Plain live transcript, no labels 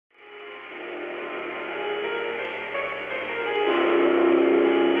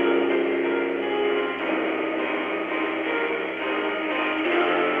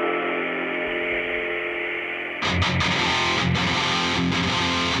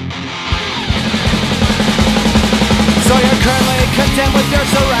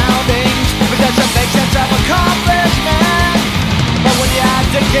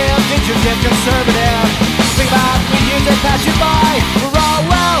things you get conservative. Think about the years that pass you by. We're all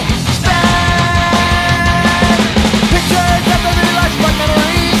well spent. Pictures of the real life but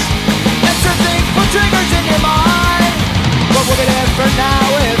memories, and certain things put triggers in your mind. What will be different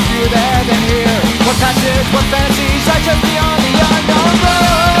now if you were there than here? What passes, what fantasies are just beyond the unknown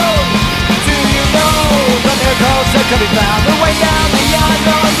road? Do you know the miracles that could be found the way down the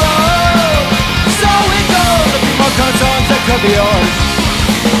unknown road? So it goes, a few more concerns that could be yours.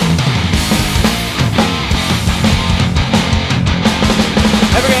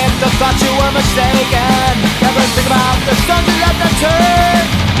 Ever get the thought you were mistaken? Ever think about the stones you left unturned?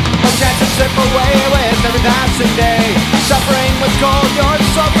 No chance to slip away with every passing day. Suffering was cold, you're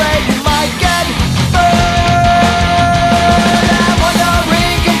so afraid you might get burned. I'm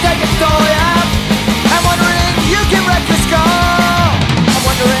wondering can take its toll, yeah. I'm wondering you can wreck your skull. I'm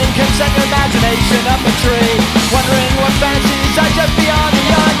wondering can set your imagination up a tree. Wondering what fantasies are just beyond the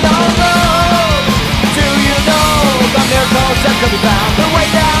unknown road. Do you know the miracles that could be found the way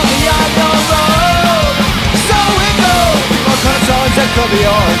down the unknown road? So it goes, more concerns that could be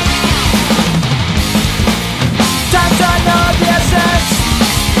yours. Time's right now the essence.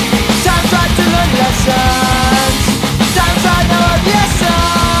 Time's right to learn lessons. Time's right now the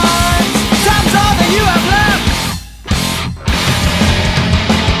essence. Time's all that you have left.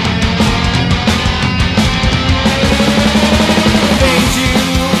 Things you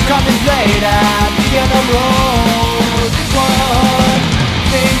contemplate at the end of the road is one.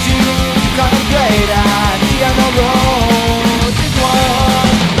 Things you contemplate at the end of the road is one.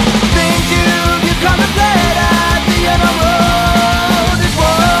 Things you contemplate at the end of the road is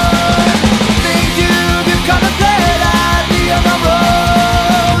one. Things you contemplate at the end of the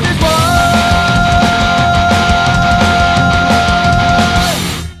road is one.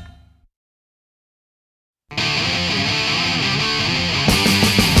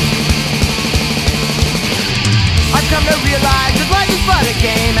 I've come to realize that life is but a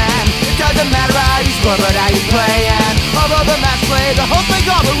game, and it doesn't matter how you score, but how you play. And although the match play, the whole thing,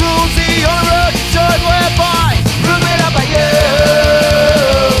 all the rules, the only road you should live by. Rules made up by you.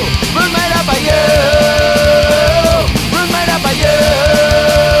 Rules made up by you. Rules made up by you.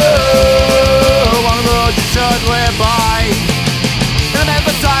 Only road you should live by. And then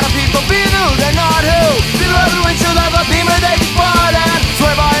the thought of people being who they're not who. People over the windshield of a beamer they just bought and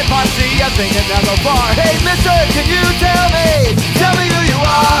swear by hypocrisy, I think it never far. Hey mister, can you tell me who you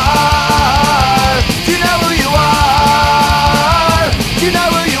are? Do you know who you are? Do you know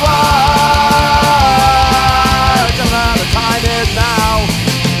who you are? Tell me how the time is now.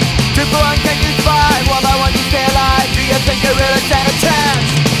 2 for 1, can you survive? 1 by 1 you stay alive. Do you think you really stand a chance?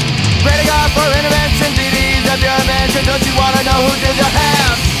 Pray to God for intervention, DDs of your mansion. Don't you wanna know who did your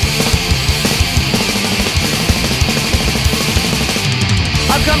hands?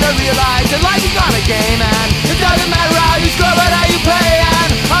 I've come to realize that life is not a game, and it doesn't matter how you score, but how you play.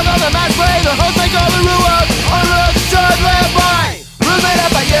 And although the match play, the host make all the rules, on rules you should live by. Rules made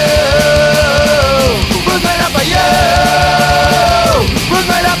up by you. Rules made up by you. Rules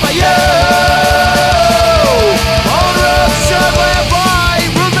made up by you. All rules you should live by.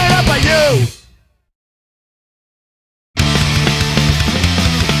 Rules made up by you.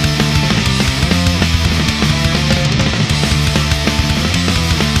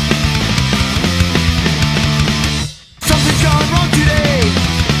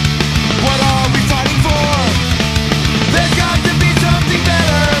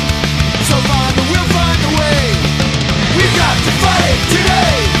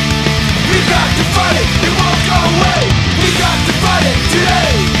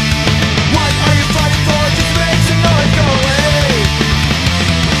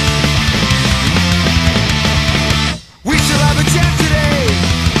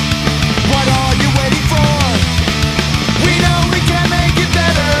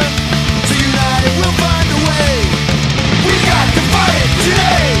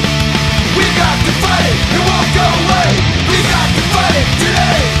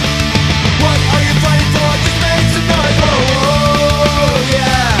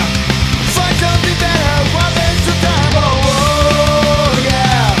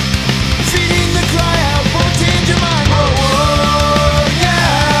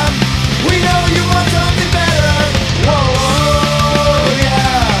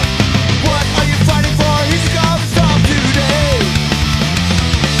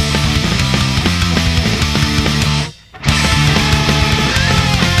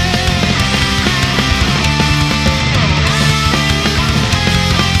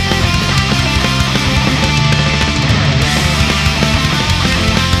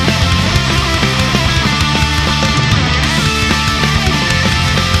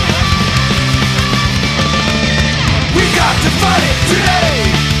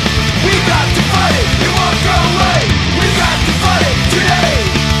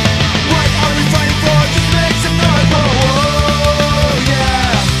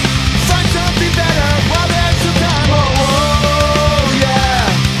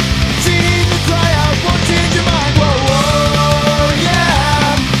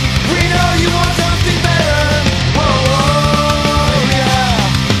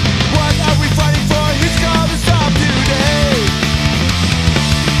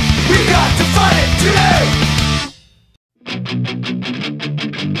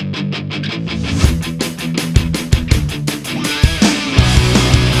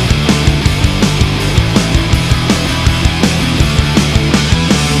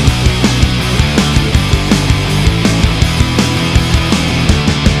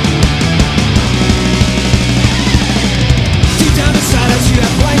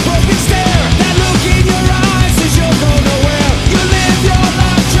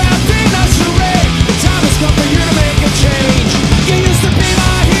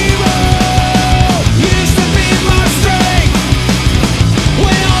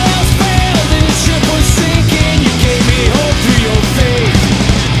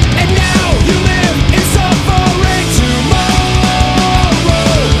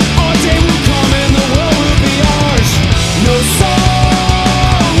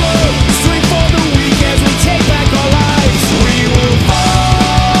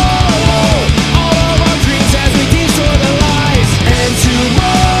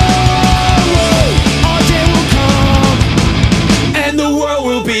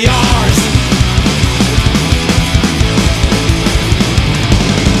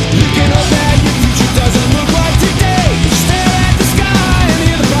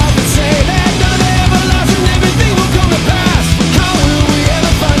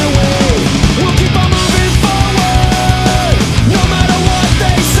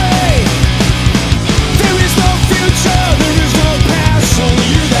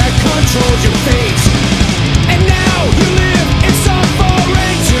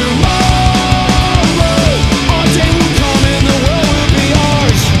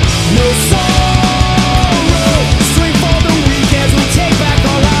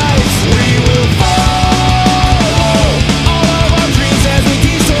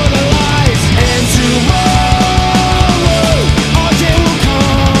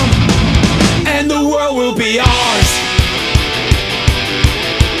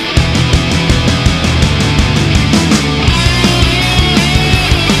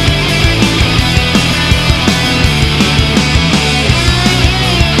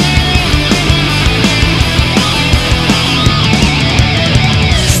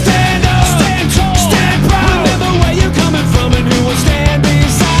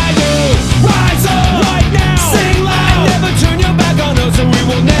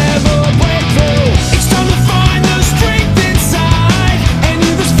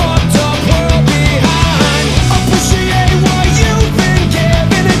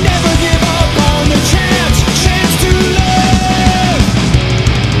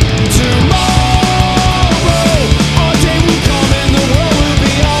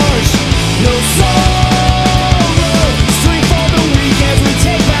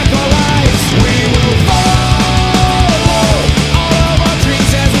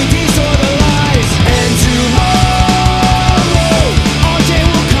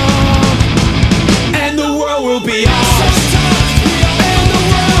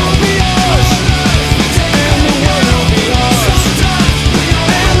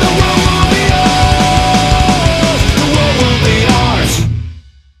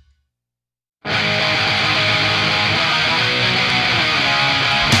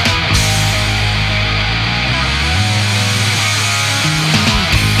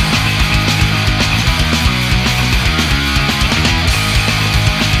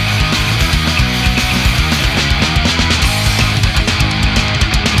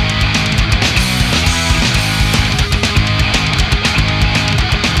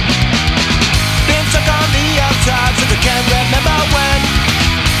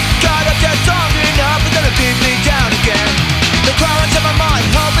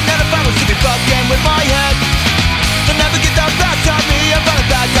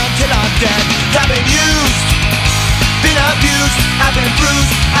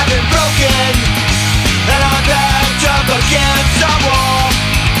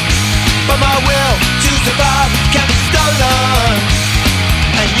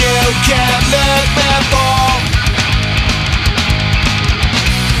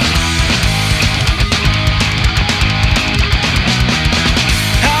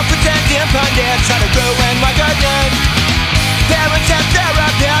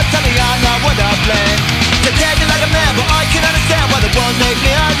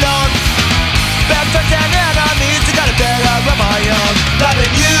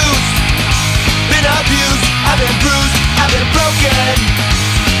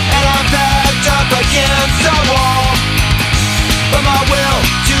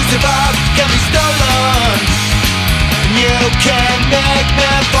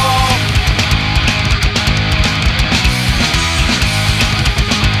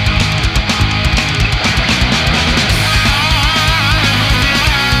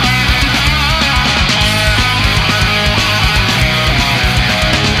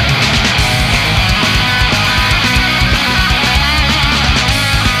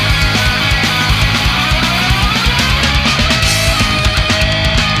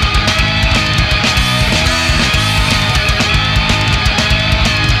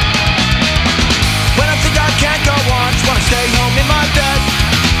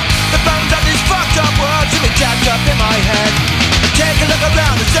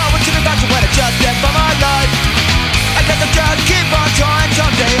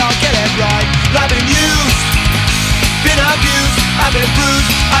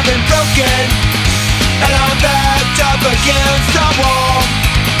 I've been broken, and I'm backed up against the wall.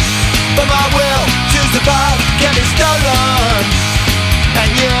 But my will to survive can be stolen, and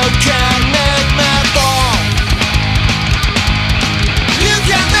you can't make me fall. You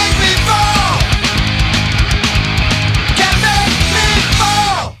can't make me fall. Can't make me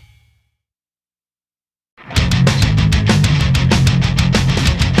fall.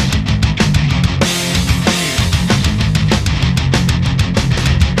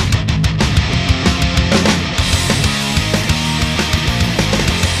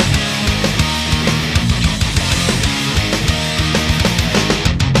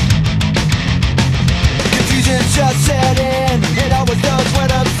 Just set in, it always knows where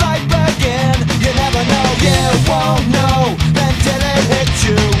the fight began. You never know, you won't know until it hits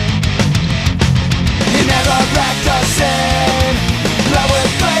you. You never act the same, blow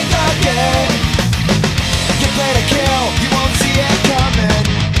with faith again. You play to kill, you won't see it coming.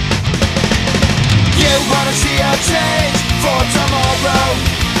 You wanna see a change for tomorrow.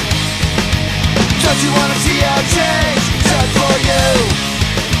 Don't you wanna see a change just for you?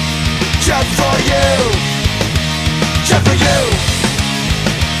 Just for you. Just for you.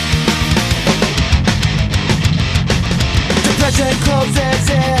 Depression closes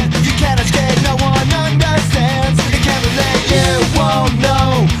in, you can't escape, no one understands. You can't relate, you won't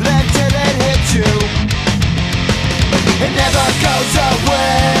know until it hits you. It never goes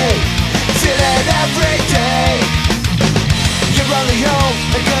away, feel it every day. Your only hope,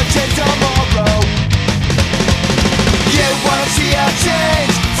 a good change tomorrow. You wanna see a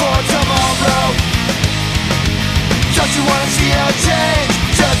change for tomorrow. Don't you wanna see a change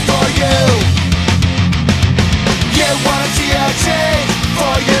just for you? You wanna see a change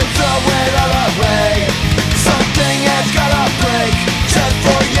for you, throw it all away. Something has gotta break just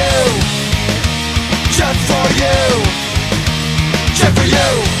for you. Just for you. Just for you.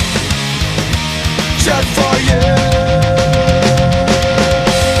 Just for you.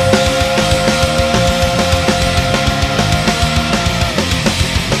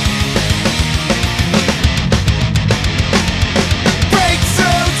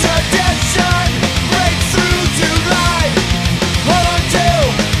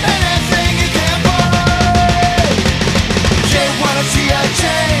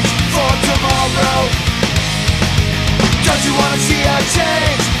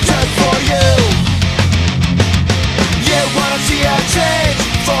 Change just for you. You wanna see a change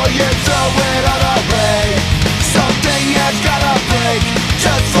for you, throw it all away. Something has gotta break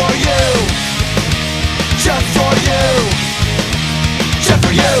just for you. Just for you. Just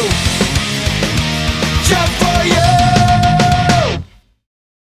for you. Just for you.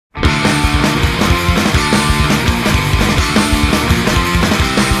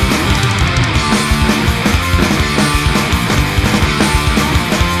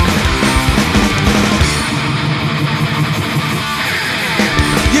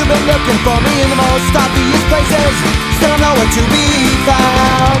 Looking for me in the most obvious places, still nowhere to be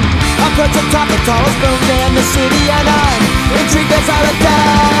found. I'm perched atop the tallest building in the city, and I'm intrigued as I look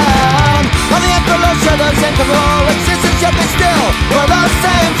down on the emperor shoulders and control existence, yet they still wear the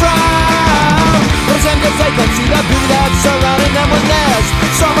same frown. But it's empty as they can see the beauty that's surrounding them when there's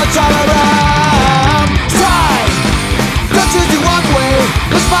so much all around. Try, don't choose to walk away.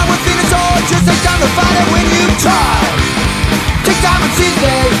 Respond with Phoenix or just take time to find it when you try. Take time and seize the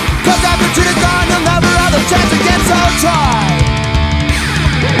day, 'cause after truth is gone, you'll never have a chance again, so try.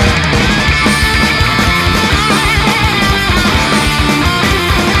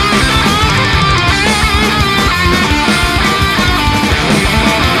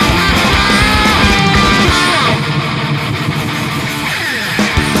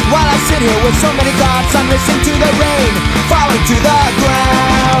 While I sit here with so many thoughts, I'm listening to the rain falling to the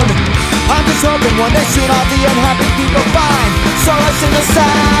ground. I'm just hoping one day soon all the unhappy people find solace in the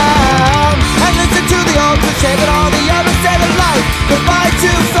sound, and listen to the old cliche that all the others say that life goes by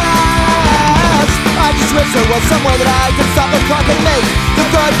too fast. I just wish there was some way that I could stop the clock and make the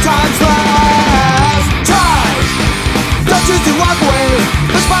good times last. Try, don't choose to walk away.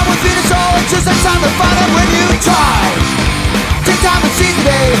 Respond with Phoenix or just take time to find it when you try. Take time and seize the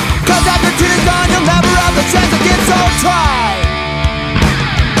day, 'cause after truth is gone, you'll never have the chance again, so try.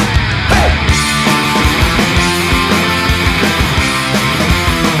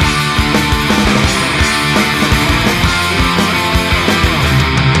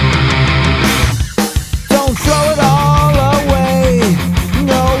 Don't throw it all away.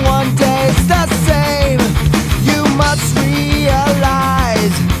 No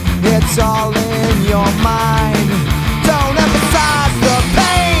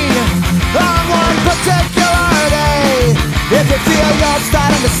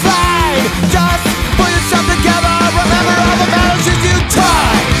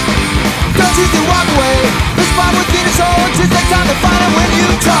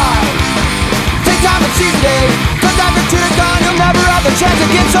chance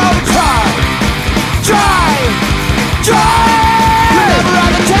again, so try. You never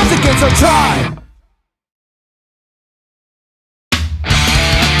had a chance again, so try.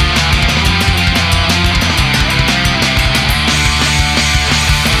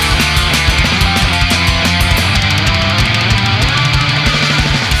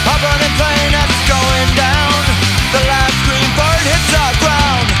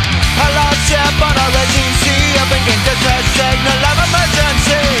 Signal of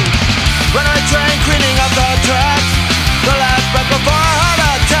emergency. Runaway train cleaning up the tracks. The last breath before a heart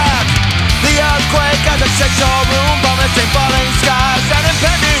attack. The earthquake has a sexual room, promising falling skies and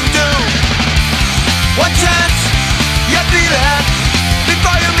impending doom. One chance, you feel it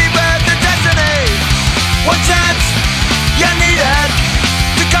before you meet with your destiny. One chance, you need it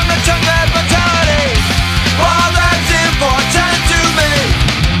to come to terms with mortality. All that's important to me.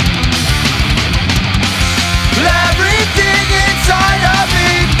 Everything inside of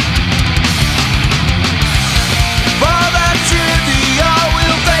me, all that trivial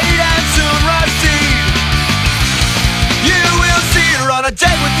will fade and soon recede. You will see her on a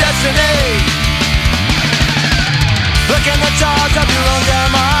date with destiny. Look in the jaws of your own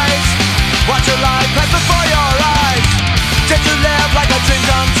demise. Watch your life pass before your eyes. Did you live like a dream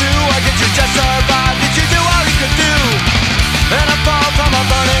come true, or did you just survive? Did you do all you could do in a fall from a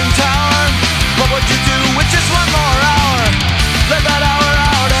burning tower? What would you do with just one more hour? Live that hour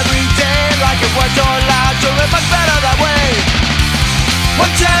out every day like it was your last, or it much better that way. One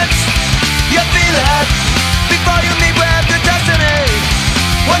chance, you feel it before you meet with your destiny.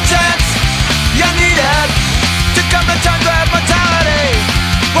 One chance, you need it to come to terms with mortality.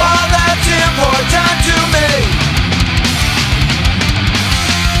 All that's important to me.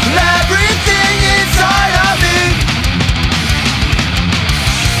 Everything inside of me,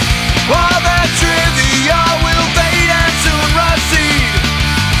 all that trivial will fade and soon recede.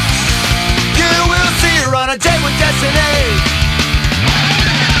 You will see her on a date with destiny.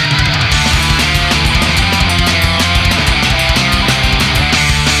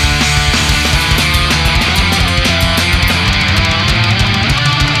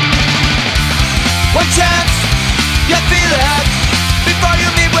 One chance, you feel it before you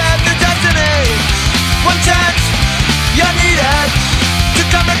meet with your destiny. One chance, you need it to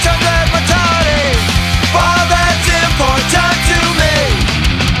come to terms with mortality. All that's important to me.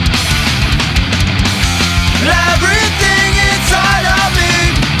 Everything inside of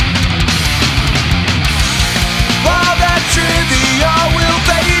me, all that trivial will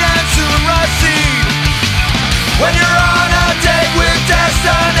fade and soon recede. When you're on a date with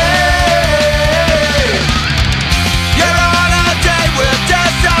destiny, you're on a date with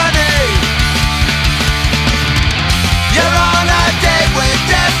destiny. You're on a date with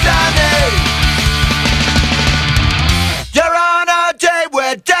destiny.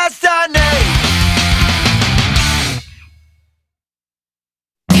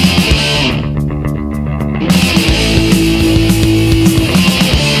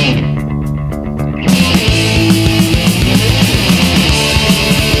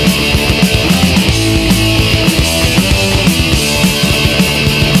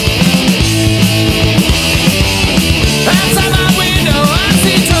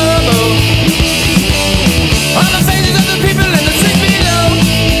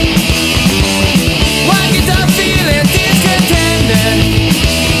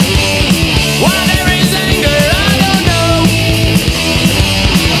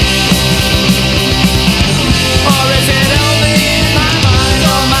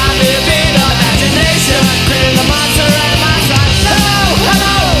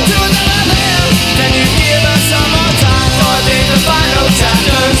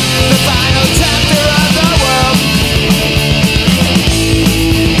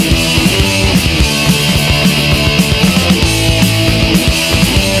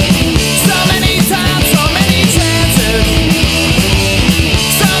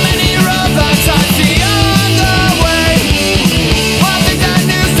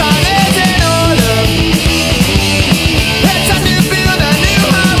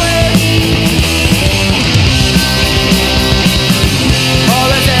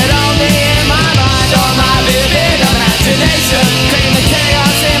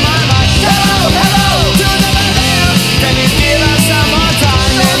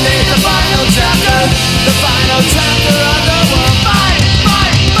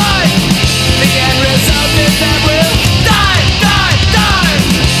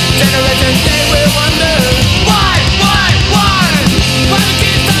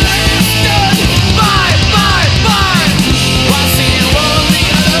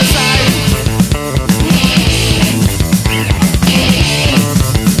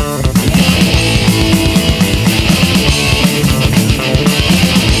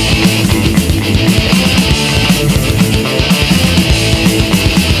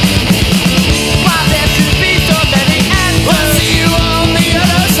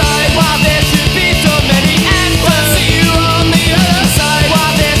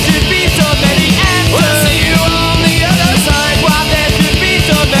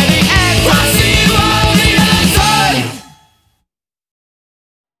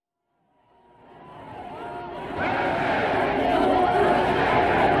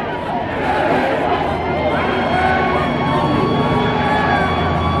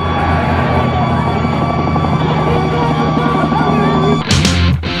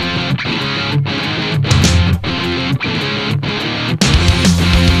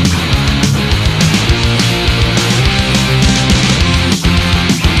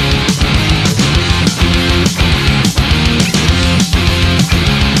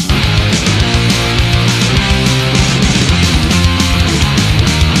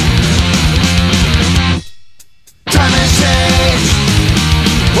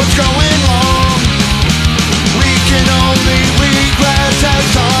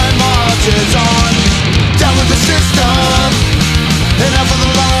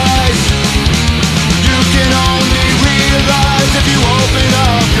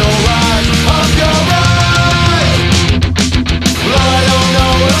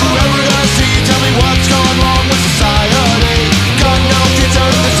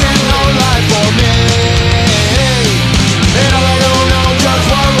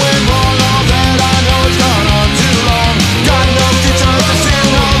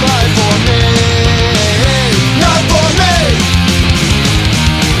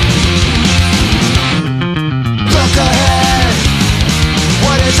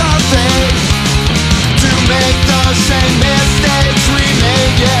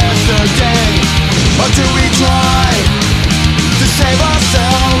 another day? Or do we try to save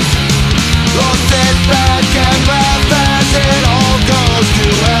ourselves? Or sit back and laugh as it all goes to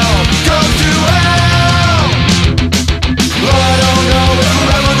hell? Goes to hell! I don't know if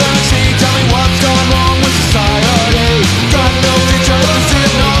you're ever gonna see. Tell me what's gone wrong with society. Got no future, this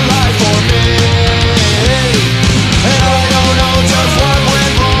is no life for me. And I don't know just what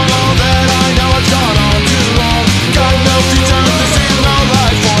went wrong. All that I know it's gone on too long. Got no future, this is no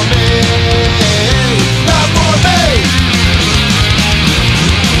life for me. Not for me.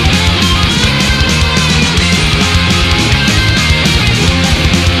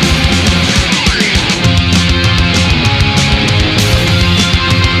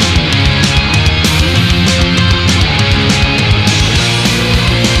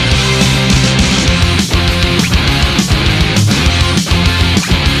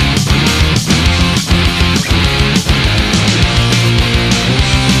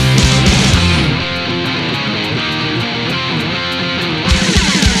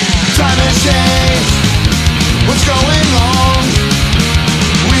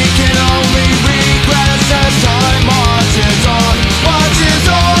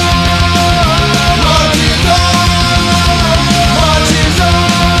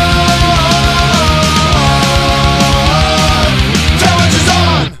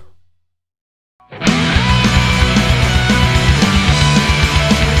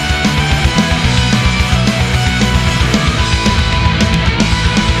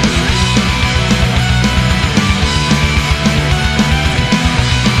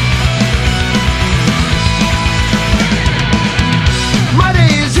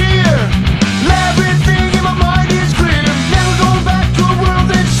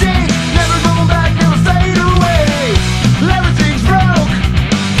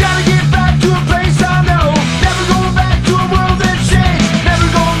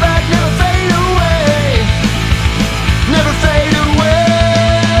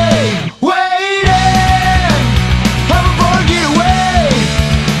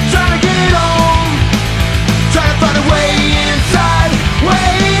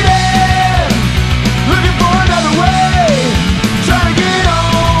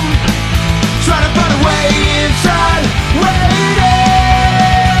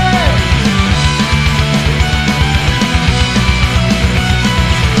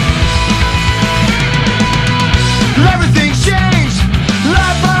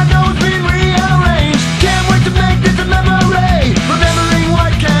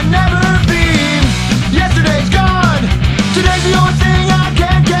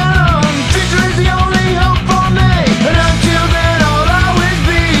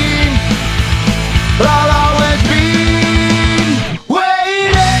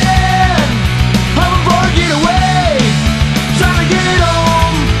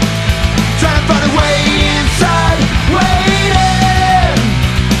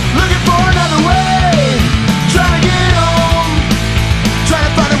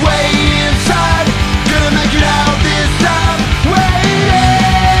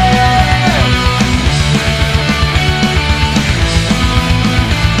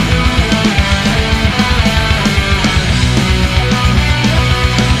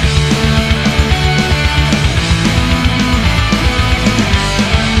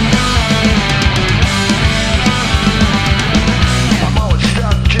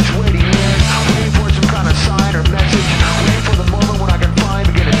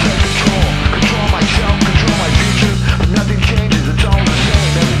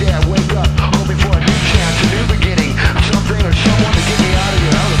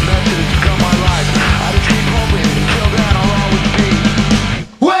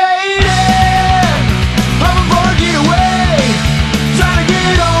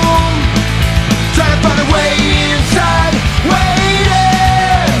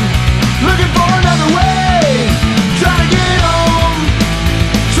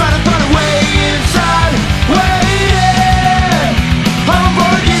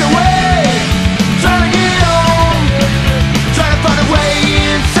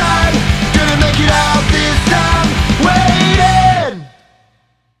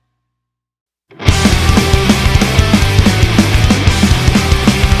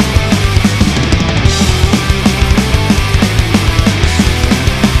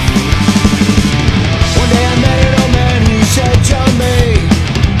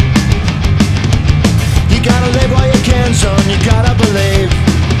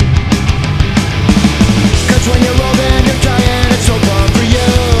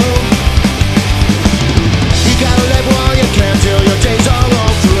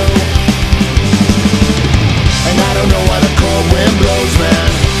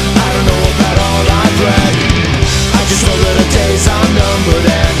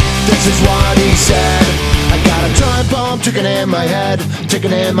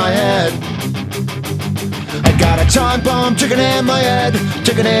 ticking in my head. I got a time bomb ticking in my head,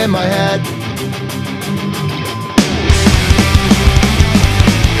 ticking in my head.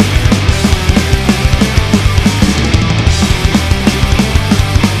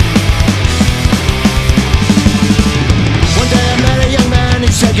 One day I met a young man, he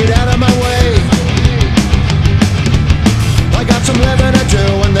said get out of my way. I got some living to do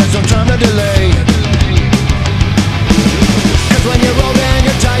and there's no time to delay. Cause when you're old and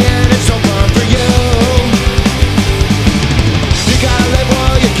you're tired, it's so fun for you. You gotta live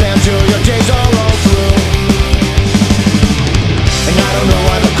while you can till your days are all through. And I don't know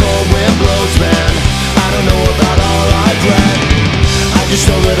why the cold wind blows, man. I don't know about all I've read. I just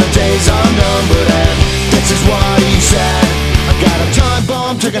know that the days are numbered and this is what he said. I got a time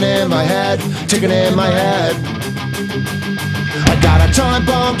bomb ticking in my head, ticking in my head. I got a time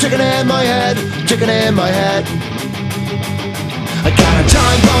bomb ticking in my head, ticking in my head. I got a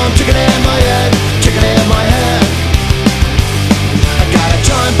time bomb ticking in my head, ticking in my head. I got a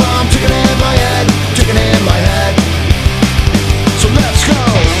time bomb ticking in my head, ticking in my head. So let's go.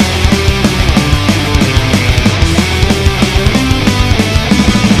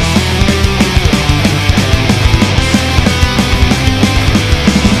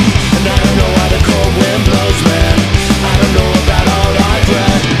 And I don't know why the cold wind blows, man. I don't know about all I've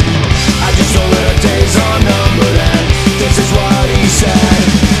read. I just know that the days are numbered and this is what he said.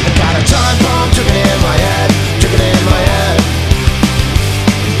 I got a time bomb ticking in my head, ticking in my head.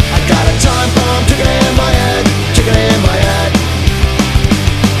 I got a time bomb ticking in my head, ticking in my head.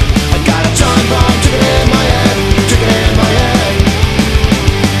 I got a time bomb ticking in my head, ticking in my head.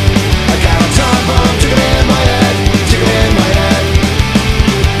 I got a time bomb ticking in my head, ticking in my head.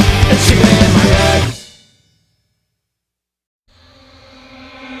 It's ticking in my head.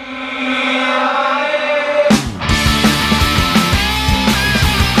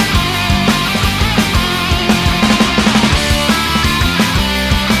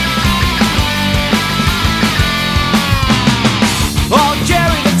 I'll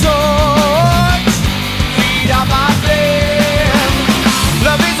carry the torch, feed out my flame.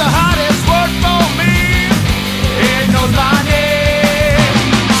 Love is the hardest word for me, it knows my name.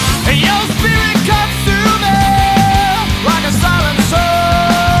 And your spirit comes to me like a silent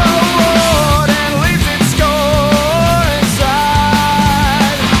sword and leaves its score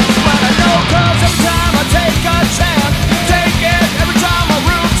inside. When I know, 'cause every time I take a chance, take it every time I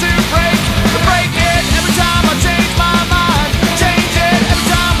room to break it every time I change my mind. Change it every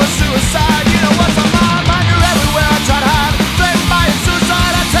time I suicide. You know what's on my mind? You're everywhere. I try to hide. Threatened by a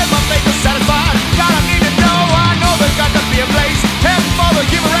suicide. I take my fate to satisfied. God, I need to know. I know there's got to be a place. Heaven for the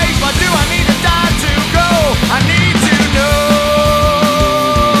human race. But do I need to die to go? I need to know.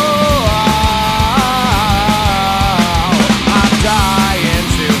 I'm dying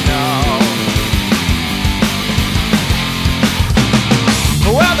to know.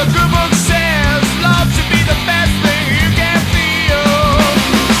 Well, the good book says love should be the best thing you can feel.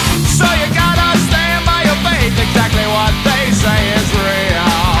 So you gotta stand by your faith, exactly what they say is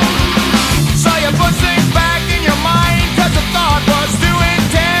real. So you put things back in your mind, 'cause the thought was too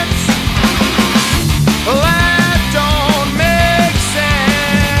intense. That don't make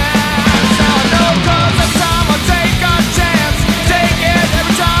sense. Now I know, 'cause every time I take a chance, take it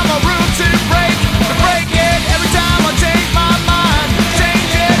every time I room to break it every time I change my mind.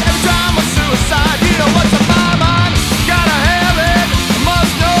 Change it every time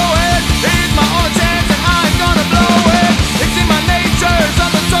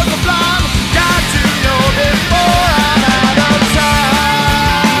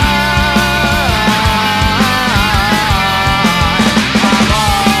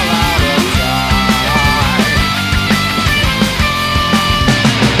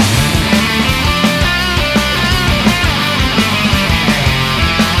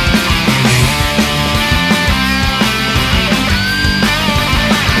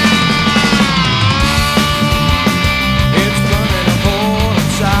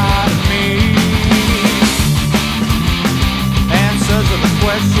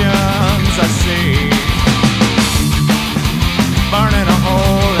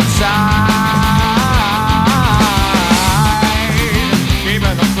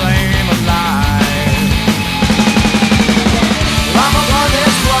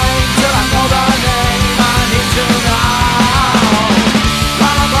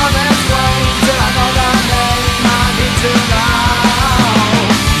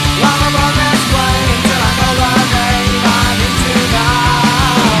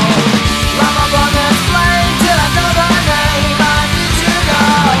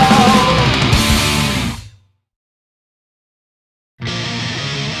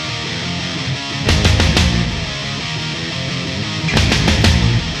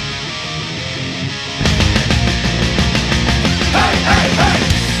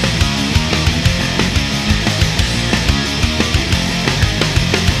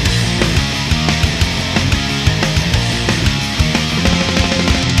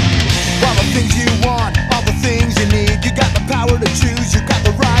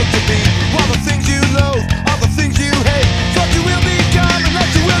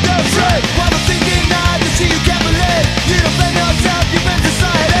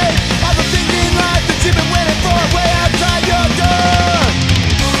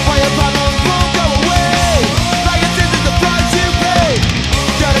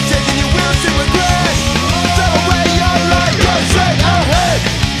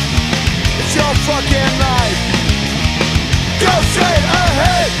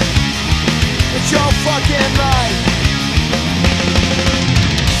fucking life.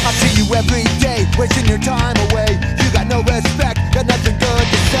 I see you every day, wasting your time away. You got no respect, got nothing good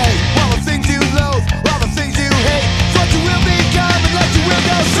to say. All the things you loathe, all the things you hate, what you will become and what you will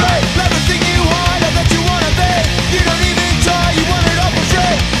go straight. Everything you hide and that you wanna be, you don't even try, you want it all for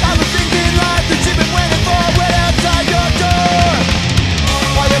free. All the things in life that you've been waiting for, right outside your door.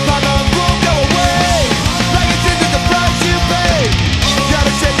 All your problems won't go away, like it's into the price you pay.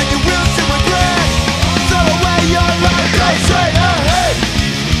 Gotta say that you will still regret. Throw away your life, go straight ahead.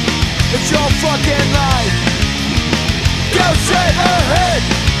 It's your fucking life. Go straight ahead.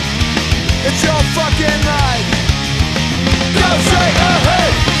 It's your fucking life. Go straight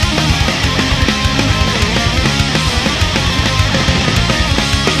ahead.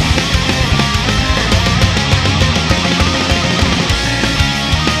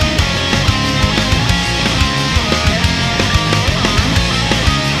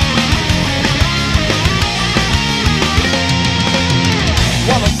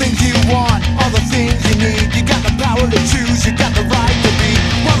 All the things you want, all the things you need, you got the power to choose, you got the right to be.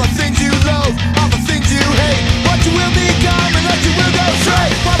 All the things you loathe, all the things you hate, what you will become and what you will go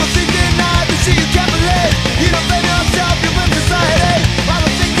straight. All the things in life that you can't believe, you don't blame yourself, you blame society. All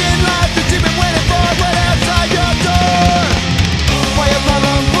the things in life that you've been waiting for, right outside your door. Why your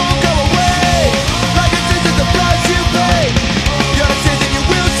problem won't go away, like it's into the price you pay. Your decision you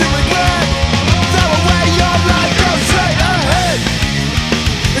will still regret. Throw away your life, go straight ahead.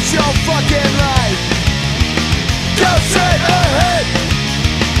 It's your fucking life. Go straight ahead.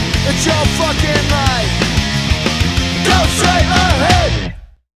 It's your fucking life. Go straight ahead.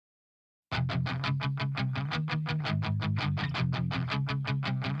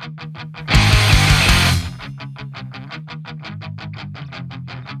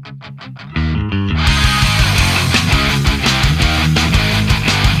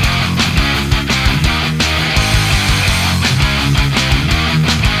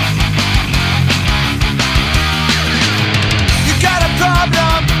 You got a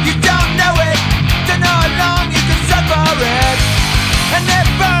problem, you don't know it.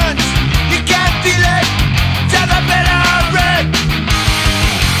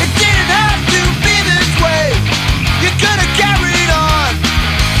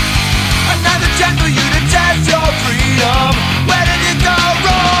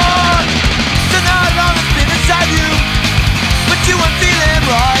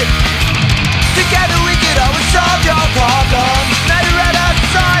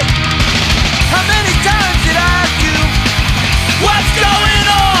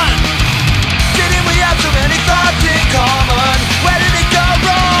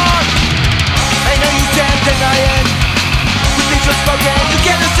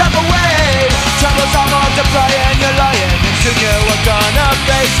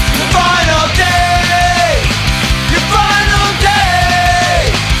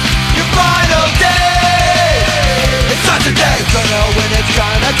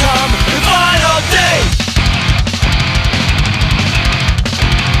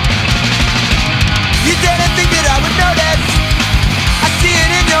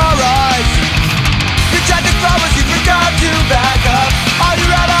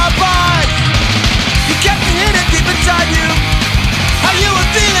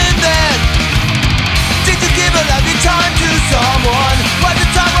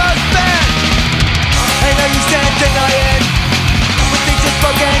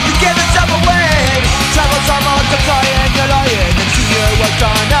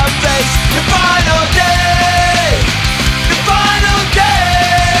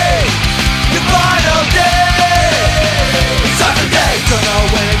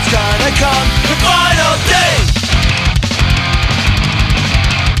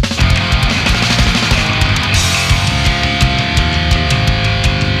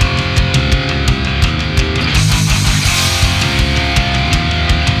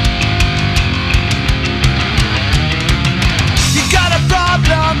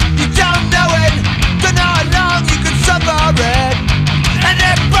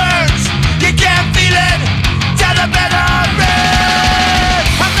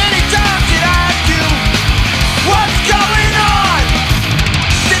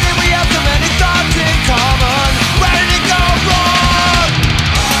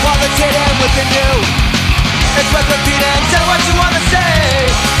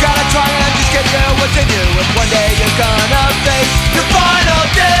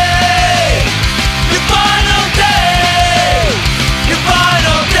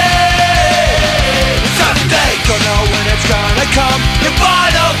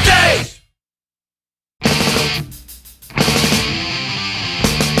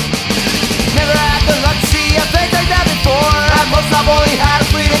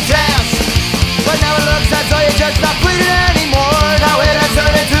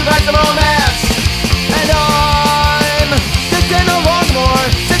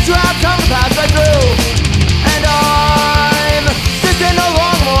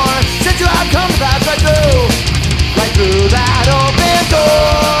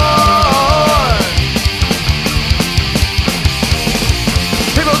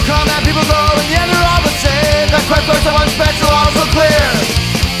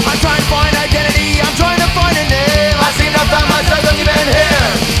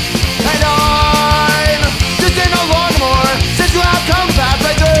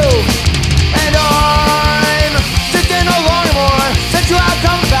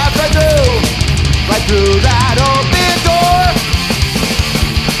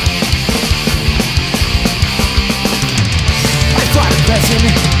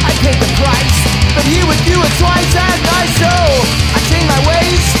 attention, I paid the price, but he would do it twice as nice. So I change my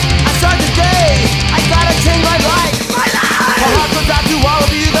ways, I start the day, I gotta change my life. My heart goes out to all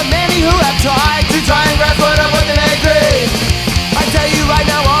of you, the many who have tried to try and grasp what I'm with an agree. I tell you right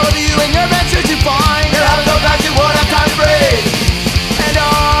now, all of you in your ventures you find, you're having no time to what I'm trying to breathe. And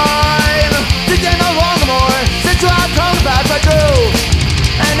I'm thinking no longer more, since I've come back I do.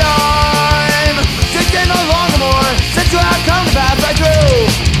 And I'm thinking no longer more, since I've come back I do.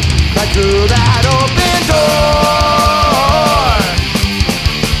 Right through that open door.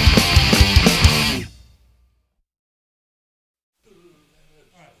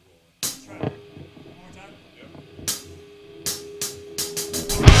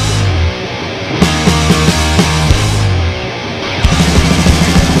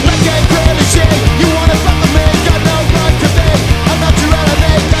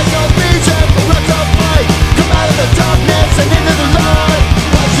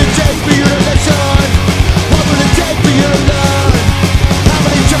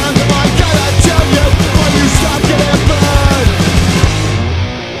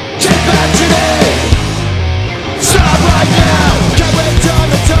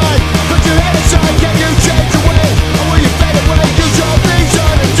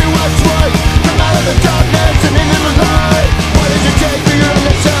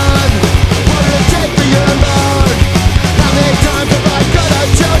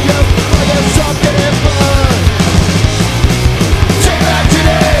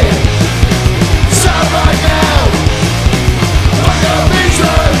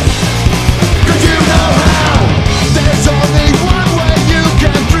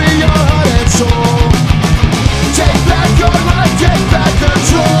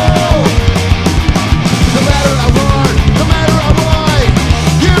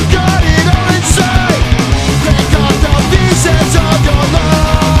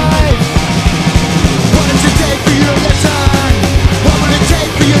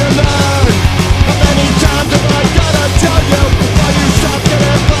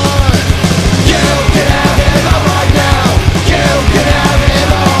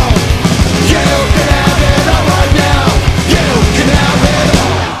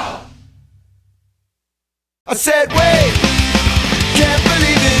 I said wait, can't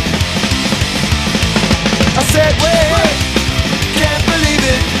believe it. I said wait, can't believe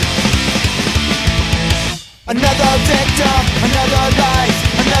it. Another victim, another life,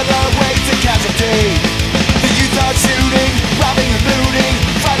 another way to casualty. The youth are shooting, robbing and looting,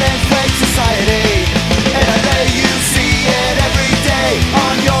 violent fake society. And I let you see it every day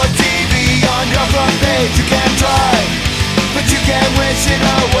on your TV, on your front page. You can try, but you can't wish it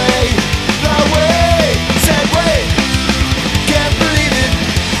away. The way, said wait,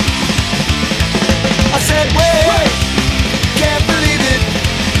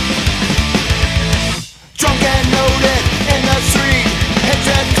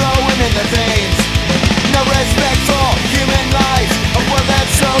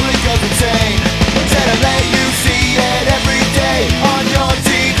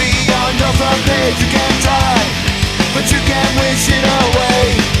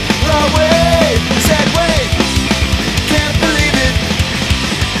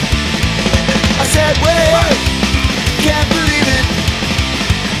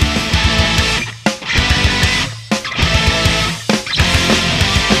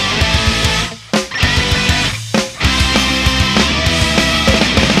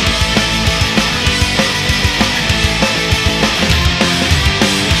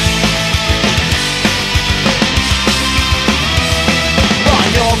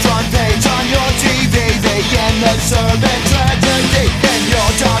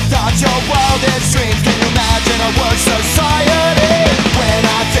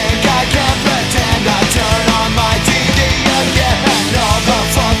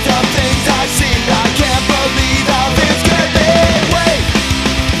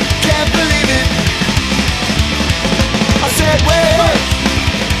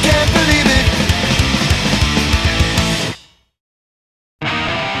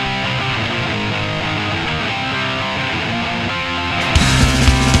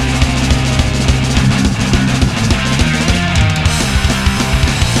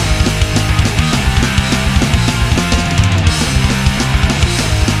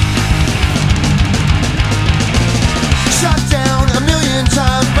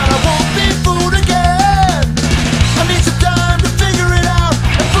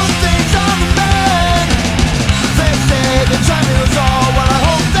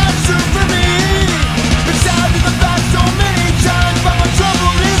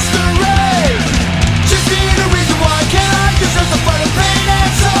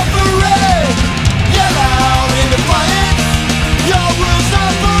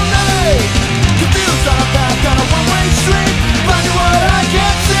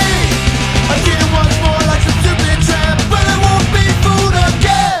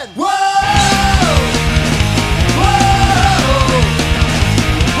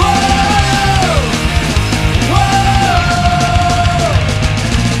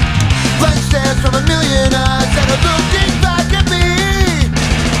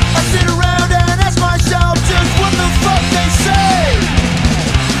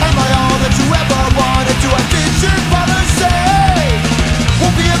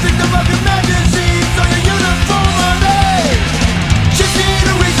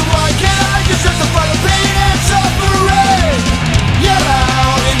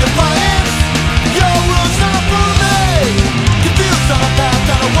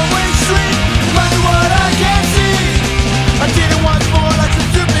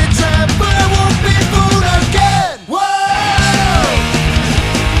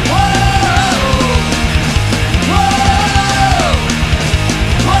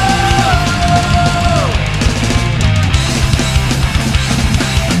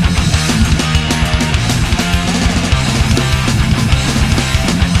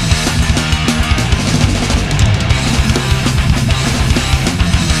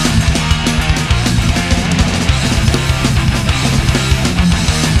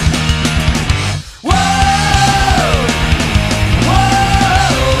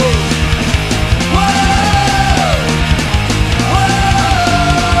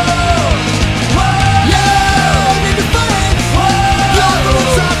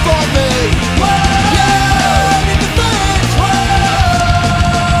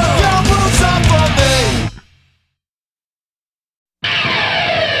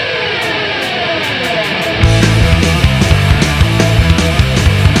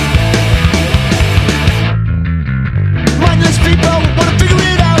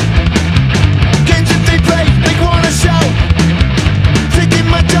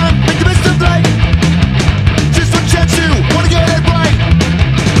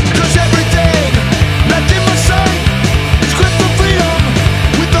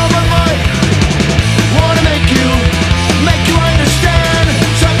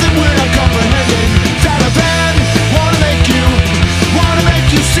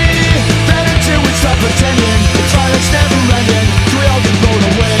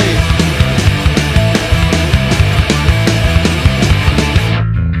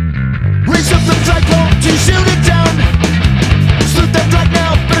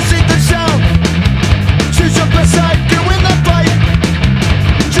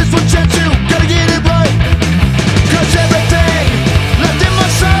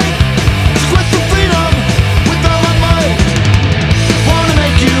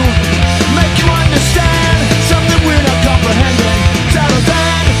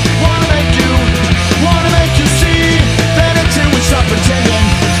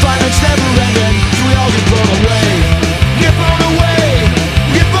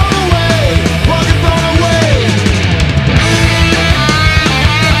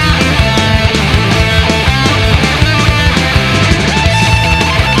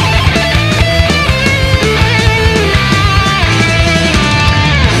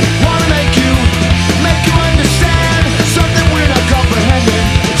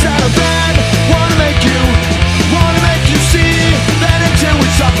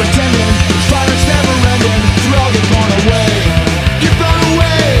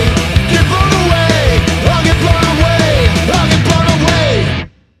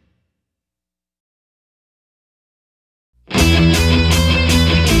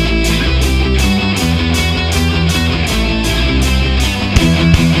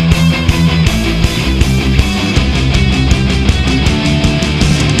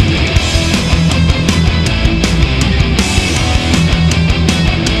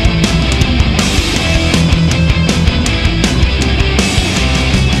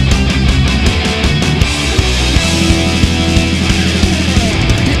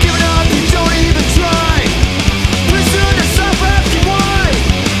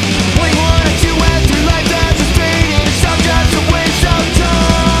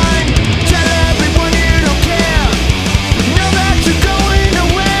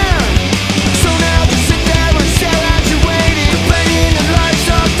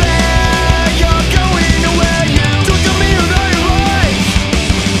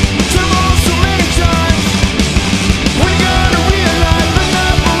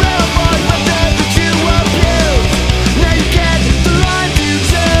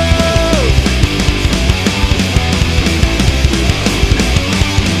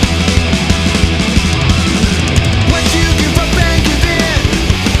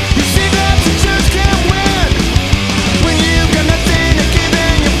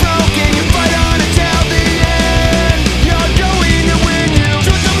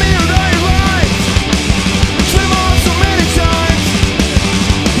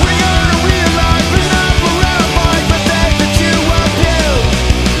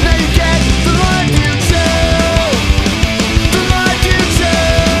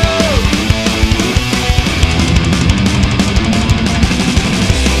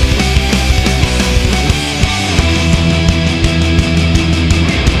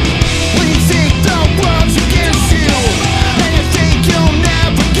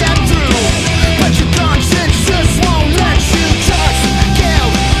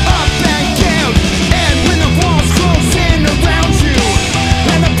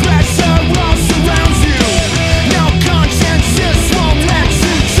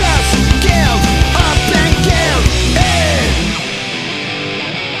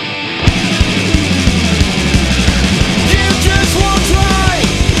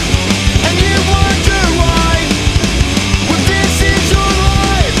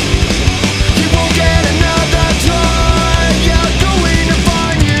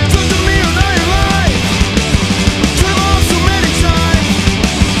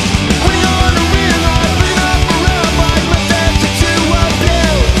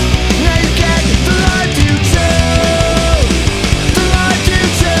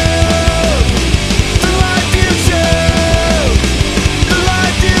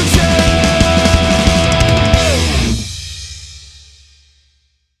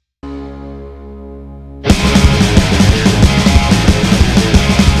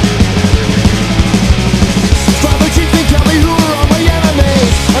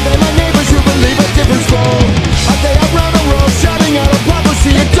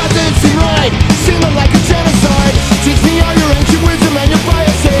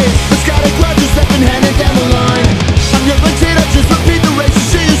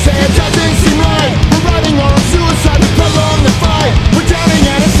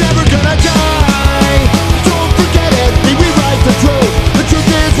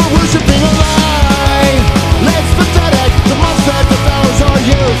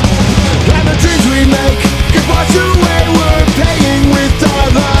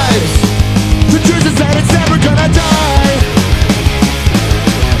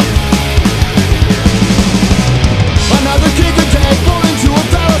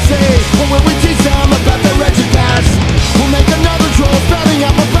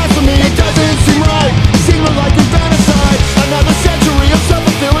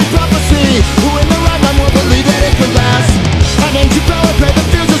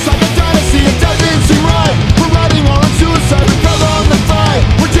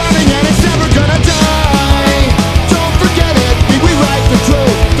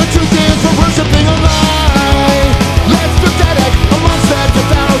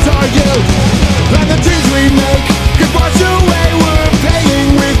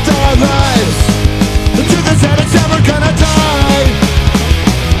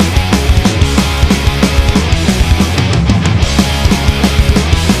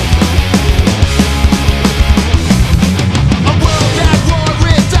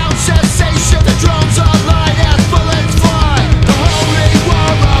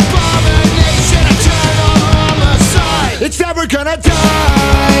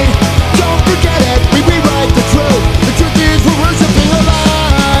 Don't forget it, we rewrite the truth. The truth is we're worshiping a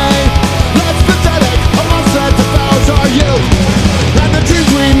lie. That's pathetic, a monster devours our youth. And the dreams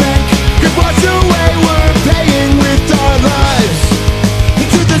we make could wash away. We're paying with our lives. The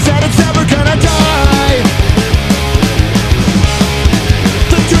truth is that it's never gonna die.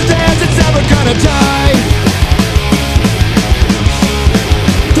 The truth is it's never gonna die.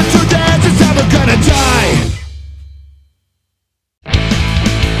 The truth is it's never gonna die.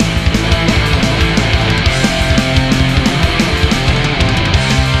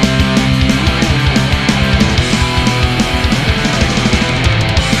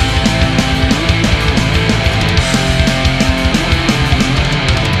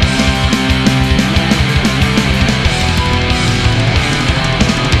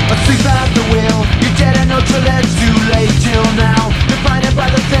 Asleep at the wheel, you're dead and neutral, it's too late till now. Defined by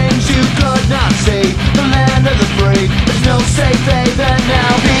the things you could not see. The land of the free, there's no safe haven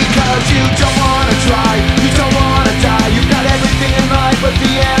now. Because you don't wanna try, you don't wanna die. You've got everything in mind, but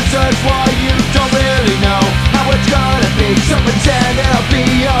the answer's why you don't really know how it's gonna be. So pretend it'll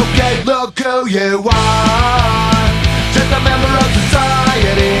be okay. Look who you are, just a member of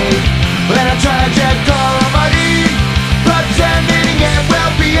society, and a tragic comedy, pretending it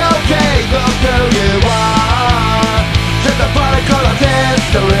will be okay. Look who you are, just a particle of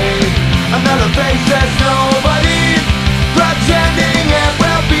history, another faceless nobody, pretending it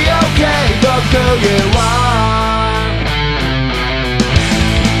will be okay. Look who you are.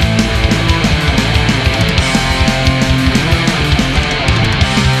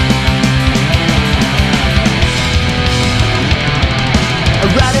 A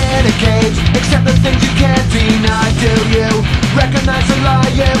rat in a cage, accept the things you can't deny. Do you recognize the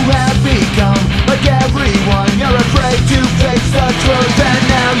lie you have become? Like everyone, you're afraid to face the truth, and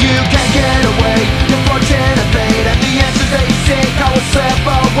now you can't get away. Your fortune and fate, and the answers that you seek all will slip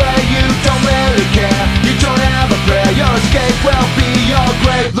away. You don't really care, you don't have a prayer. Your escape will be your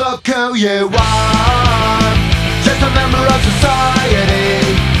grave. Look who you are, just a member of society,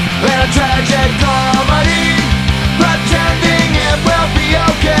 and a tragic comedy, pretending it will be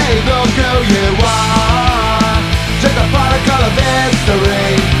okay. Look who you are, just a particle of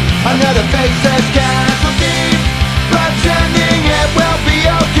history, another faceless casualty, pretending it will be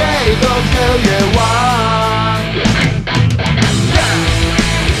okay. Look who you are.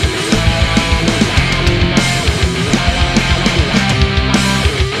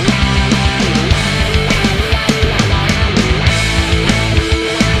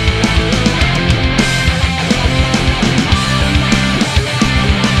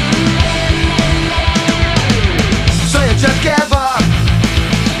 Just give up,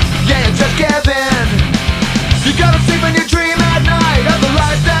 yeah, you just give in. You gotta sleep when you dream at night of the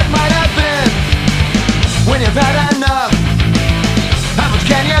life that might have been. When you've had enough, how much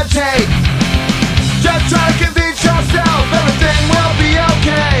can you take? Just try to convince yourself everything will be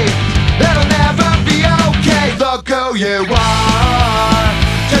okay. It'll never be okay. Look who you are,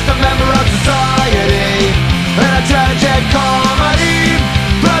 just a member of society, and a tragic comedy,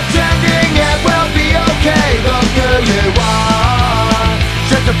 pretending it will be okay. Look who you are,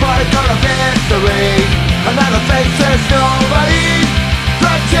 just a particle of history, another faceless nobody,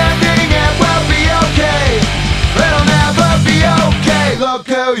 pretending it will be okay. It'll never be okay. Look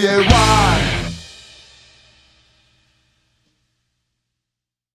who you are.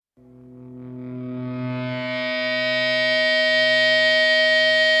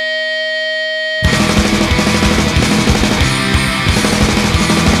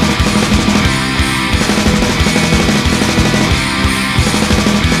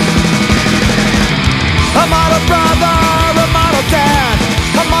 A model brother, a model dad,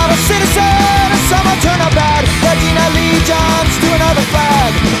 a model citizen, a summer turnabout, pledging allegiance to another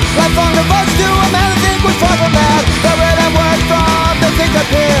flag. Lifelong devotion to a man who think we're far from that. The red and word from the think their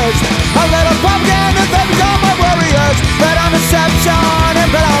peers. A little propaganda that become my warriors. Fed on deception and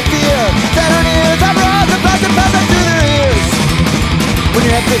fed on fear. That our ears are broad, the blood that passes through their ears. When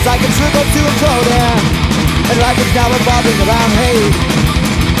your head feels like it's ripped to implode, and life is now revolving around hate.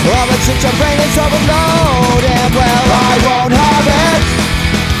 All the shit your brain is overloaded. Well, I won't have it.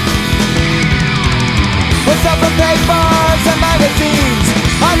 What's up from papers and magazines?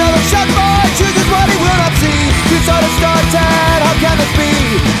 I know the shut boy chooses what he will not see. You sort of started, how can this be?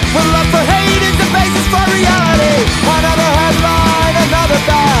 When love for hate is the basis for reality. Another headline, another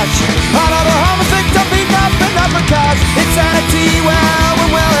batch, another homeless victim beaten up and uppercut. Insanity, well,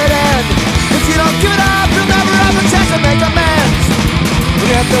 when will it end? If you don't give it up, you'll never have a chance to make amends.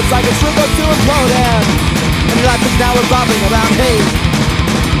 It feels like it's real close to imploding, and life is now revolving around hate.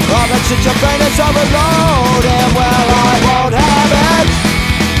 All that shit your brain is overloading. Well, I won't have it.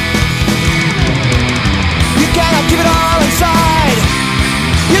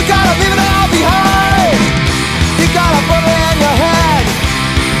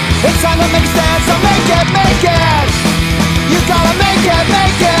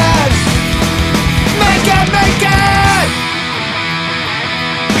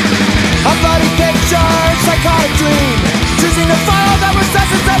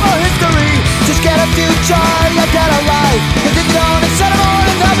 get a future, you get a life. Cause if you don't, it's set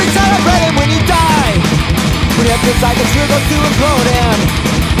morning, they'll be celebrating when you die. When it feels like it's real goes to imploding,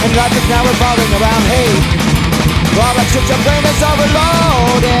 and life is now revolving around hate. All that shit your brain is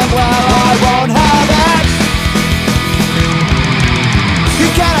overloading. Well, I won't have it. You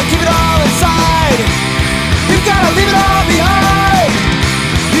cannot keep it all inside. You gotta leave it all behind.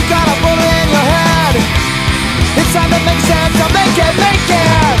 You gotta put it in your head. It's time to make sense, so make it, make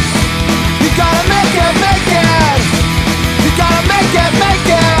it. You gotta make it, make it. You gotta make it, make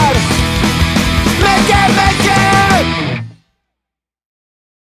it. Make it, make it.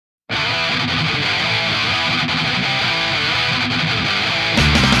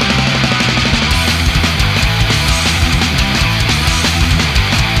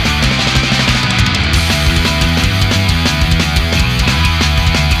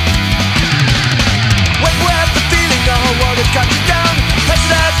 Cut you down, let's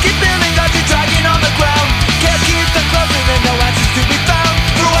keep building, got you dragging on the ground. Can't keep them closing and no answers to be found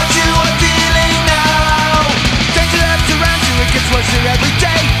for what you are feeling now. Danger left around you, it gets worse every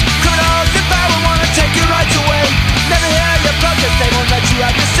day. Criminals in power wanna take your rights away. Never hear your protest, they won't let you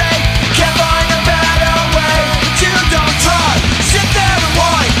have your say. Can't find a better way, but you don't try. Sit there and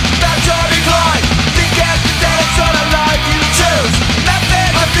whine, that's your decline. Think after that it's not a life you choose.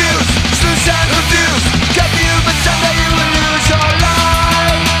 Method abuse, snooze and refuse. Got you but someday you will lose your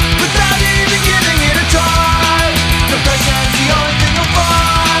life without even giving it a try. Depression's the only thing you'll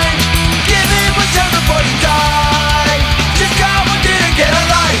find. Give it one time before you die. Just got one, didn't get a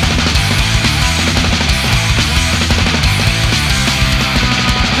life.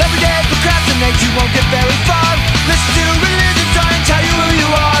 Every day procrastinate, you won't get very far. Listen to religion try and tell you who you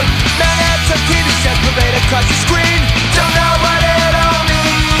are. Minutes of TV sets pervade across the screen. Don't know what it all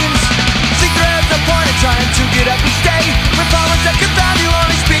means. Secrets are pointed trying to get up and stay. When powers that confound you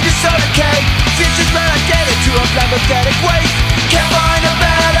only speed your soul decay. Future's relegated to a blind pathetic waste. Can't find a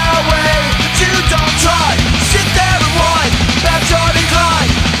better way, but you don't try. Sit there and whine, that's your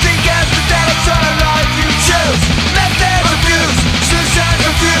decline. Think as pathetic's not a life you choose. Method abuse, snooze and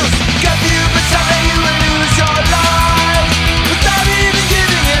refuse. Got you but someday you will lose your life without even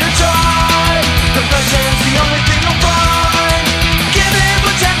giving it a try. Depression's the only thing you'll find. Give it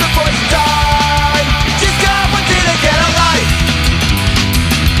one chance before you die. Just got one, didn't get a life.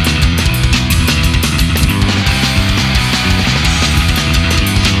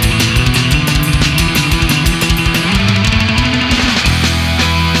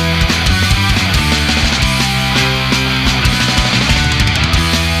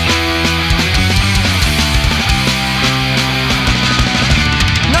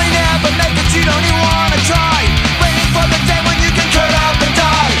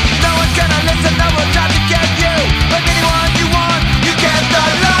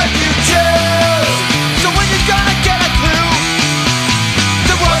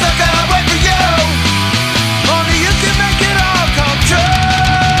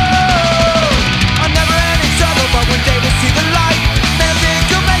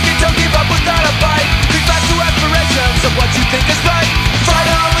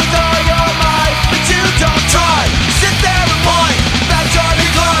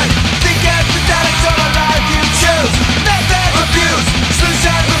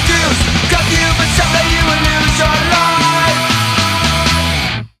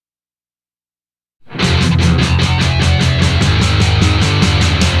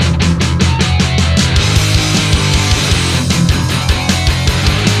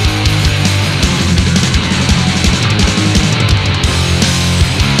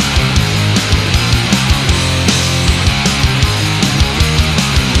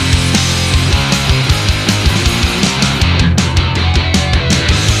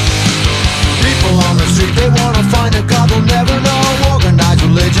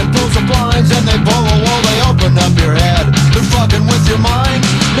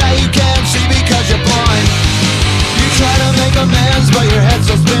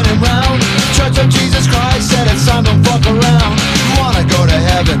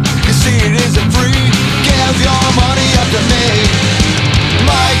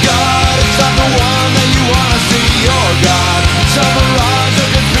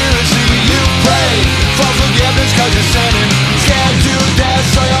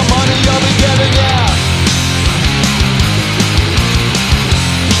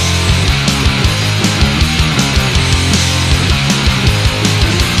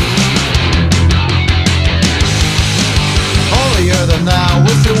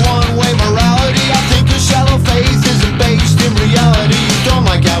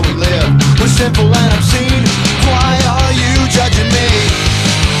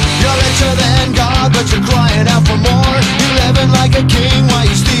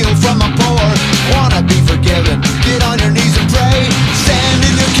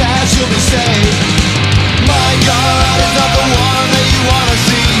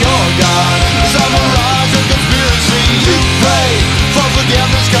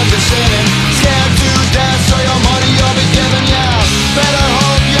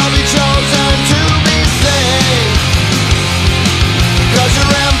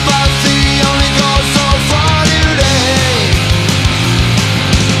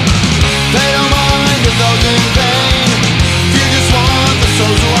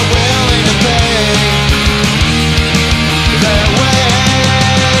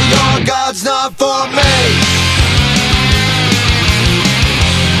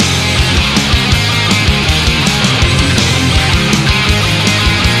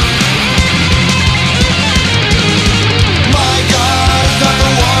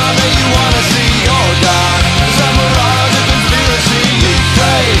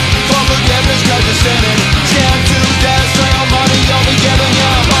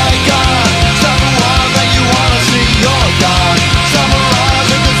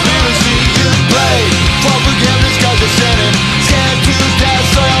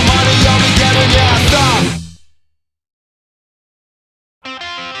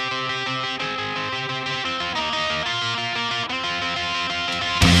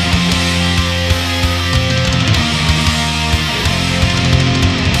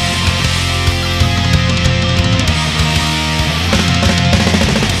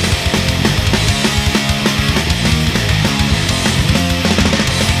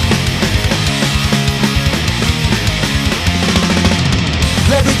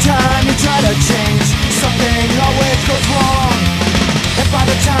 time you try to change, something always goes wrong. And by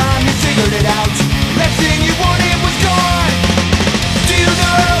the time you figured it out, everything you wanted was gone. Do you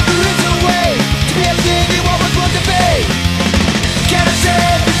know there is a way to be everything you always want to be? Can I say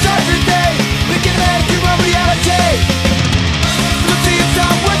this everything? We can make your own reality. But see it's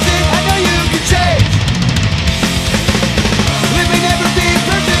not worth it, I know you can change. It may never be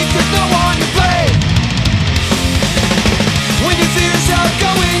perfect, there's no one to blame. When you feel yourself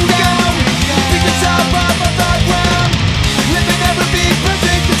going down, pick yourself up off the ground. It may never be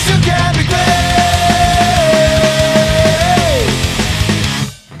perfect, but still can be great.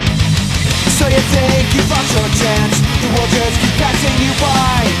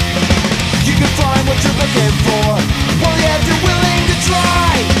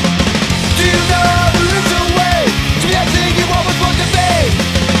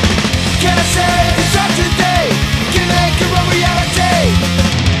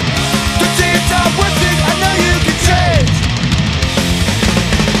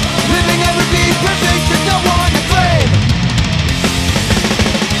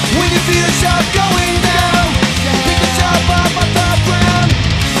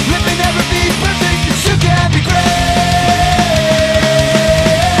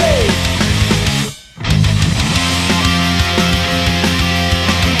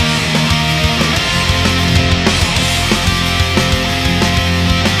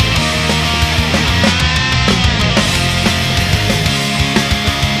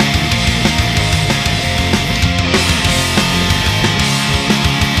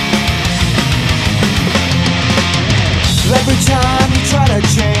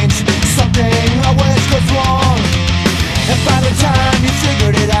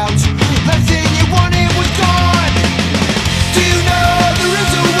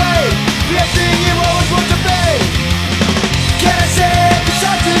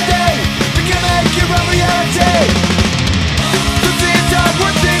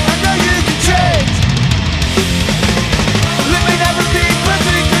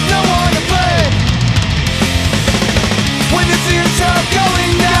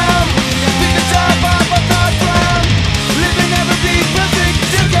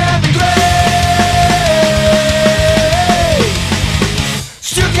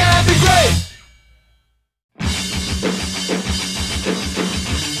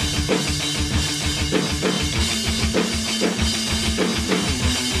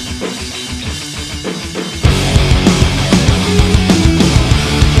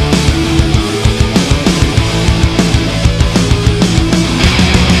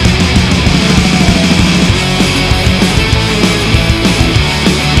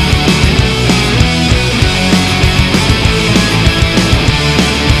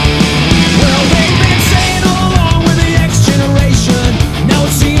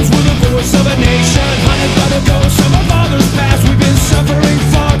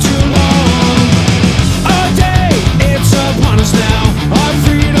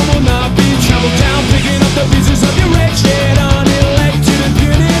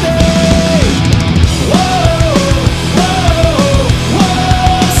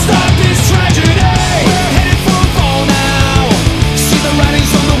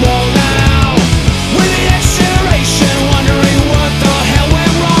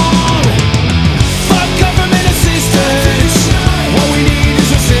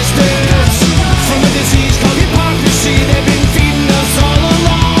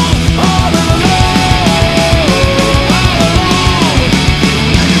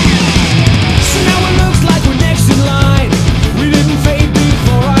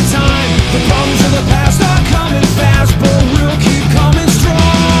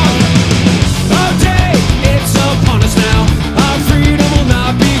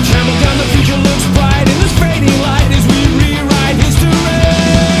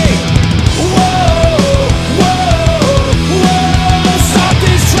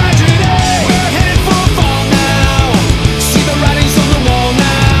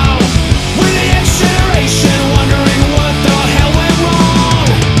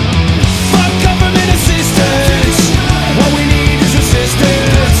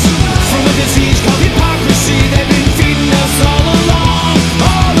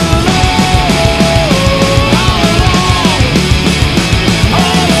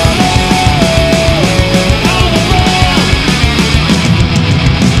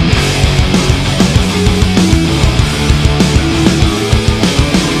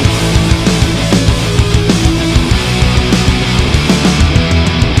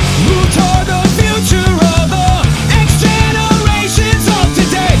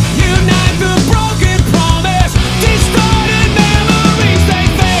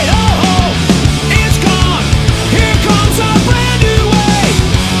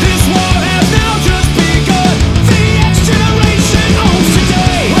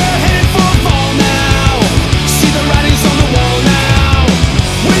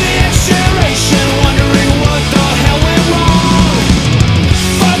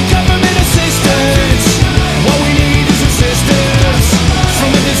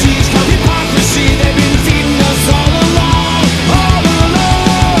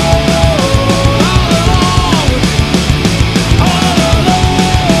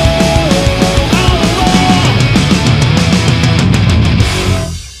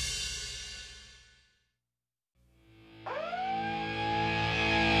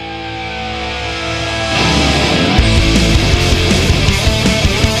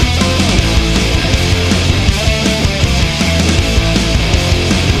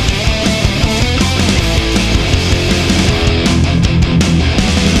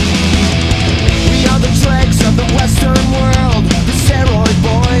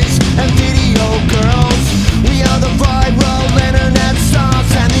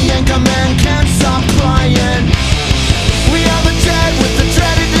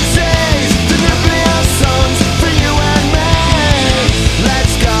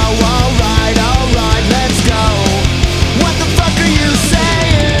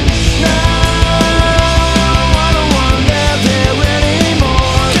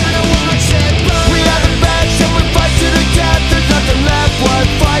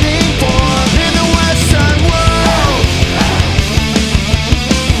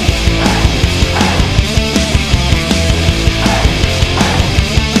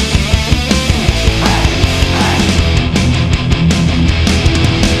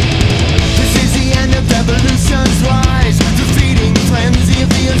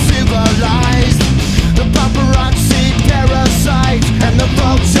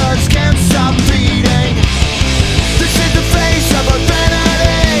 monsters can't stop feeding. This is the face of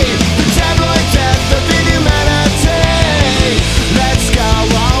urbanity, the tabloid death of inhumanity. Let's go,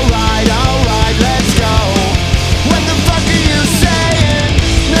 alright, let's go. What the fuck are you saying?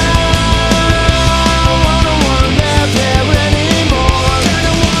 No, I don't wanna live here anymore.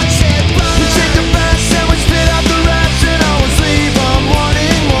 Kinda watch it burn. We take the best and we spit out the rest and always leave them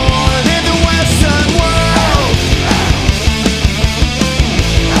wanting more. In the Western world,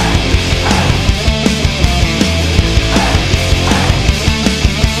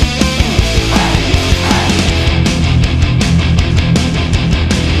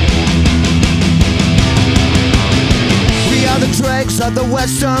 we are the dregs of the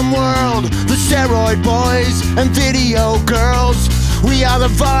Western world, the steroid boys and video girls. We are the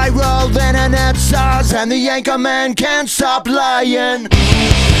viral internet stars, and the anchor man can't stop lying.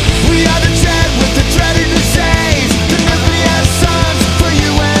 We are the jet with the dreaded disease, the nuclear suns for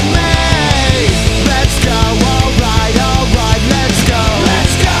you and me. Let's go, alright, let's go.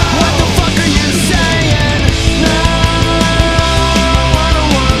 Let's go. What the fuck are you saying? No, I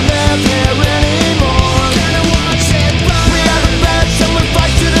don't wanna live here anymore. Kinda watch it burn. We are the best and we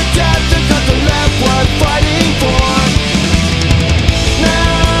fight to the death. There's nothing left worth fighting for. No,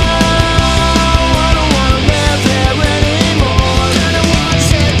 I don't wanna live here anymore. Kinda watch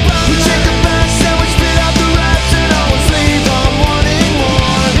it burn. We take the best and we spit out the rest and always leave them wanting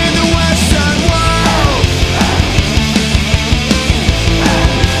more. In the Western world,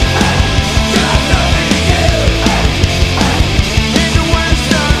 in the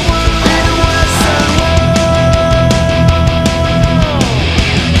Western world, in the Western world.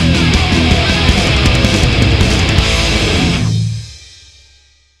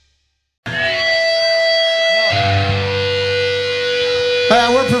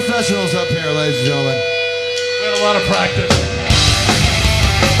 We're professionals up here, ladies and gentlemen. We had a lot of practice.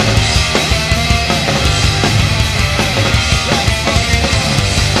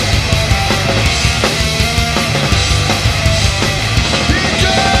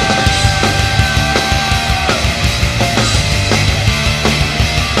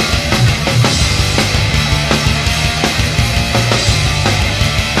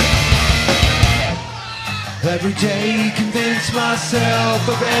 Every day convince myself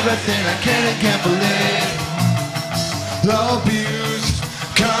of everything I can and can't believe. Abused,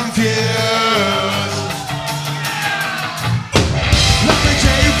 confused. Every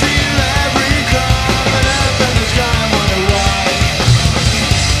day you feel every coming up in the sky and wonder why.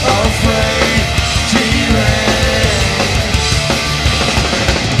 Afraid, deranged.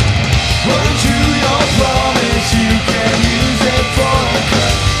 Run to your promise, you can use it for a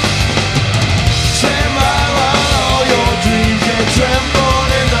cut. Stand by while all your dreams get trembled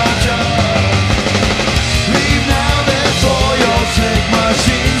in the dark. Leave now before your sick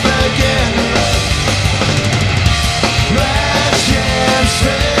machines begin to run. Last chance,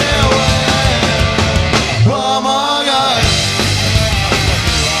 farewell among us.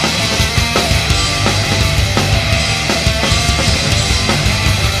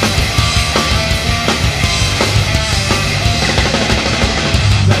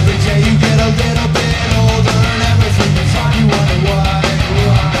 Every day you get a little bit older and everything is fine, you wonder why.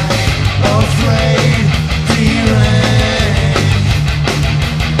 Afraid, deranged.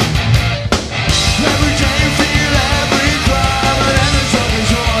 Every day you feel every crime and there's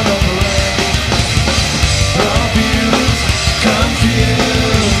always one over it. Abused,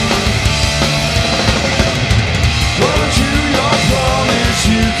 confused. Won't you your promise,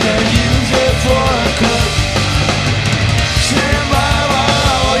 you can use it for a cut. Stand by while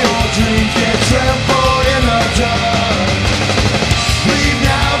all your dreams get trampled in the dark. Leave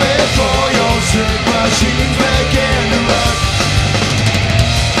now before your sick machines begin to run.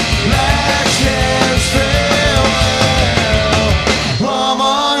 Last chance, farewell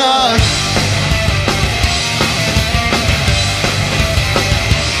among us.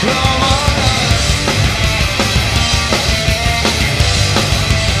 Among us.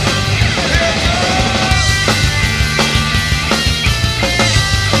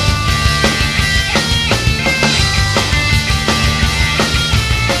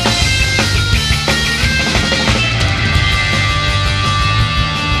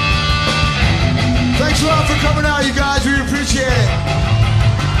 Thanks a lot for coming out, you guys. We appreciate it.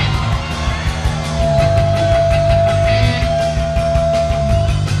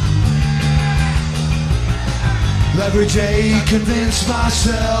 Every day convince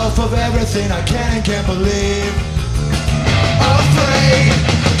myself of everything I can and can't believe. Afraid,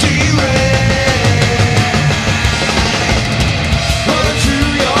 deranged. Run to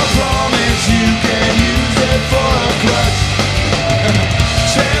your promise, you can use it for a crutch.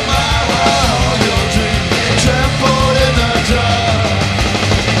 Say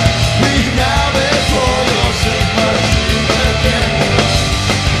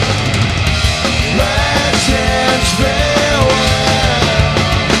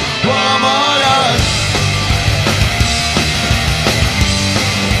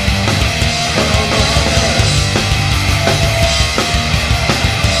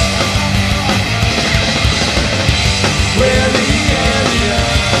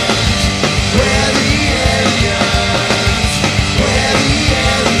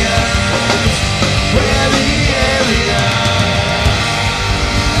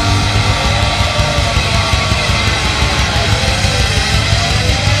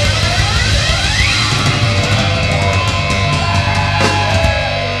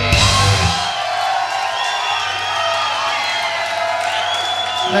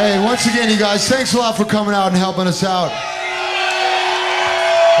Once again, you guys, thanks a lot for coming out and helping us out.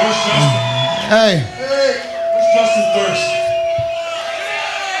 Where's Justin? Hey. Where's Justin Thirsk?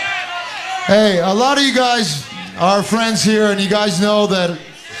 Hey, a lot of you guys are friends here, and you guys know that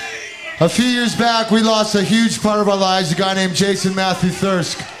a few years back we lost a huge part of our lives, a guy named Jason Matthew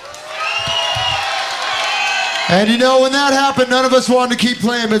Thirsk. And you know, when that happened, none of us wanted to keep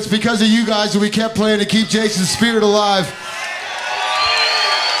playing, but it's because of you guys that we kept playing to keep Jason's spirit alive.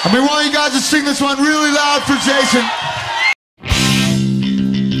 And we want you guys to sing this one really loud for Jason.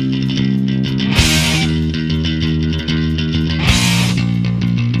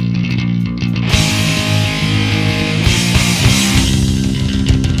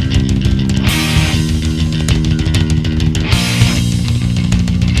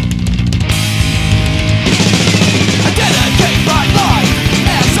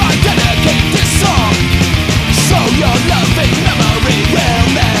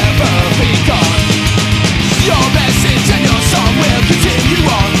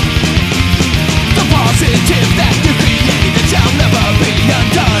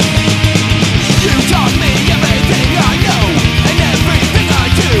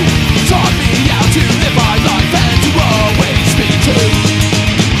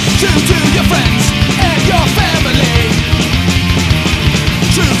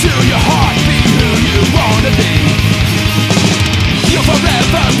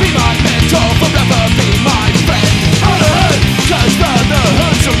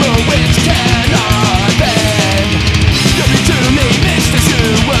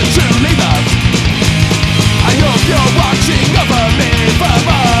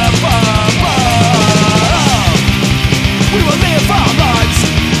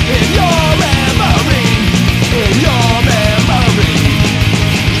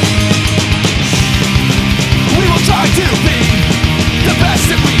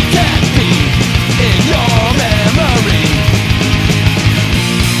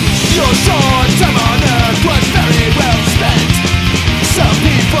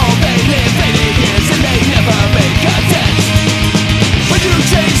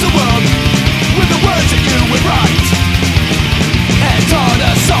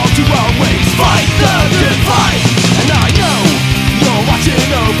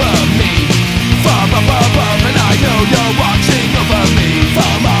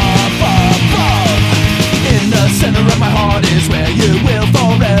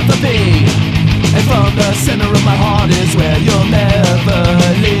 From the